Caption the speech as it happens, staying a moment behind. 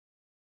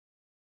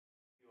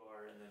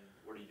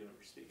doing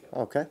for Speak Up?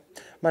 Okay.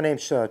 My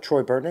name's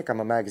Troy Burtnick. I'm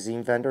a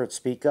magazine vendor at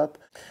Speak Up.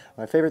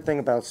 My favorite thing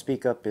about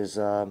Speak Up is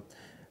the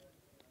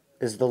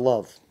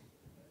love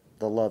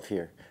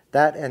here.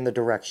 That and the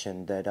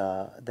direction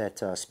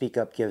that Speak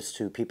Up gives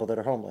to people that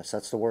are homeless.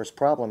 That's the worst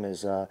problem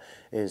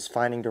is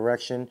finding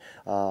direction.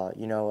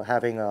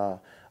 Having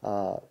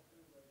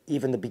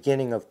even the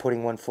beginning of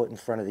putting one foot in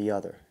front of the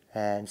other.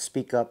 And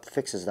Speak Up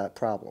fixes that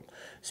problem.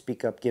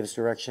 Speak Up gives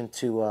direction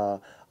to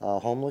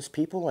homeless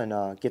people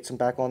and gets them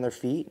back on their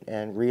feet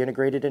and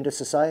reintegrated into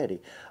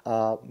society.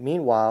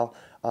 Meanwhile,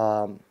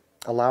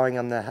 allowing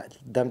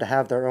them to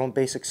have their own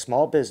basic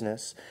small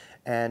business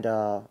and,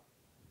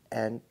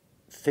 and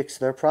fix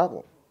their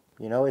problem.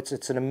 You know,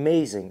 it's an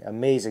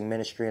amazing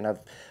ministry, and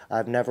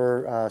I've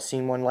never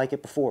seen one like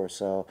it before.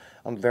 So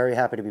I'm very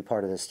happy to be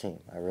part of this team.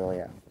 I really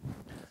am.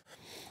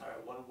 All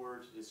right, one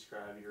word to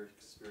describe your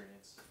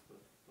experience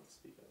with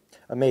Speak Up.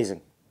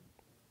 Amazing.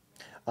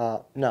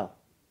 No,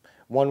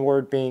 one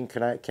word being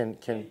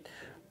can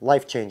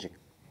life changing.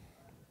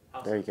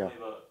 How There so? you go.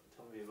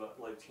 Tell me about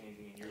life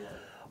changing in your life.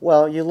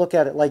 Well, you look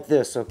at it like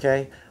this,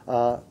 okay?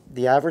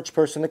 The average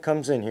person that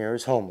comes in here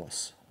is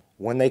homeless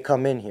when they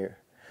come in here.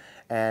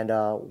 And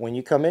when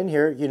you come in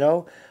here,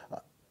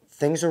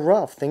 things are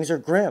rough, things are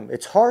grim.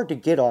 It's hard to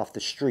get off the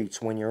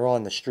streets when you're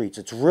on the streets.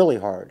 It's really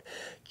hard.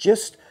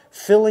 Just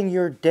filling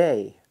your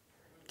day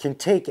can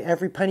take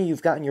every penny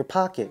you've got in your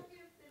pocket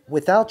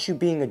without you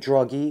being a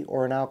druggie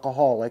or an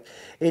alcoholic.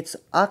 It's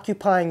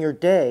occupying your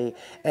day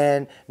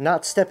and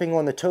not stepping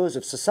on the toes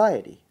of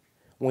society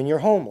when you're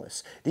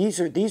homeless. These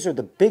are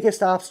the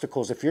biggest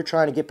obstacles if you're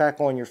trying to get back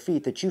on your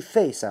feet that you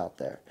face out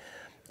there.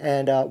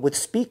 And with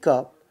Speak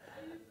Up,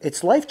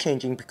 it's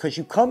life-changing because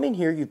you come in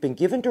here, you've been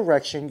given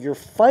direction, you're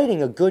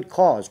fighting a good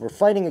cause. We're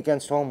fighting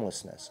against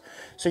homelessness.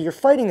 So you're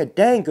fighting a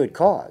dang good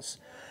cause.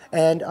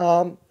 And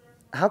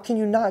how can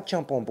you not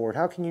jump on board?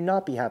 How can you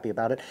not be happy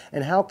about it?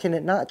 And how can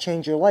it not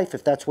change your life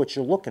if that's what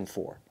you're looking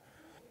for?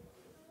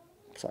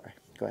 Sorry,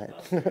 go ahead.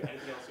 Anything else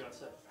you want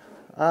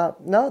to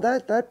say? No,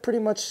 that pretty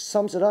much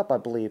sums it up, I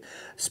believe.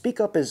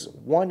 Speak Up is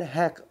one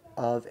heck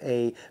of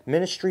a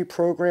ministry,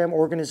 program,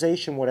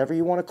 organization, whatever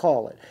you want to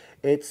call it.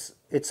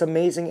 It's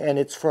amazing, and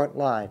it's front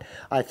line.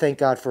 I thank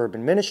God for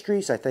Urban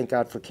Ministries. I thank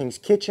God for King's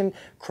Kitchen,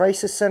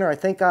 Crisis Center. I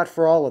thank God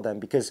for all of them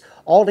because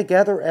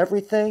altogether,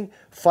 everything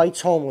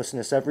fights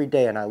homelessness every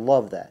day, and I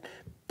love that.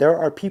 There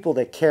are people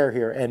that care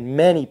here, and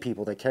many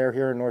people that care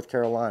here in North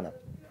Carolina.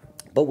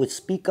 But with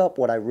Speak Up,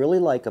 what I really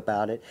like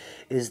about it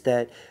is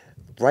that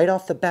right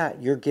off the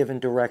bat, you're given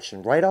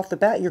direction. Right off the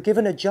bat, you're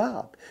given a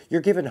job.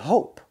 You're given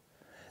hope.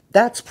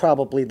 That's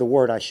probably the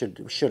word I should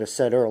have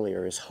said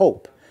earlier is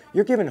hope.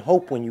 You're given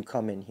hope when you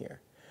come in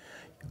here.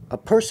 A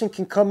person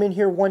can come in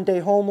here one day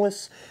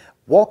homeless,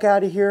 walk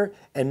out of here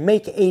and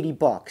make 80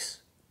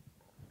 bucks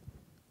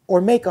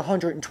or make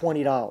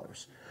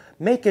 $120.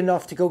 Make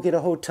enough to go get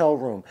a hotel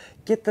room,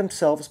 get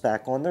themselves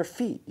back on their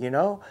feet,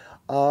 and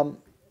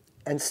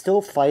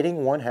still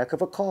fighting one heck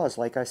of a cause,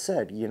 like I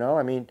said,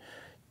 I mean,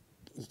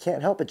 you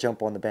can't help but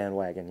jump on the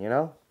bandwagon,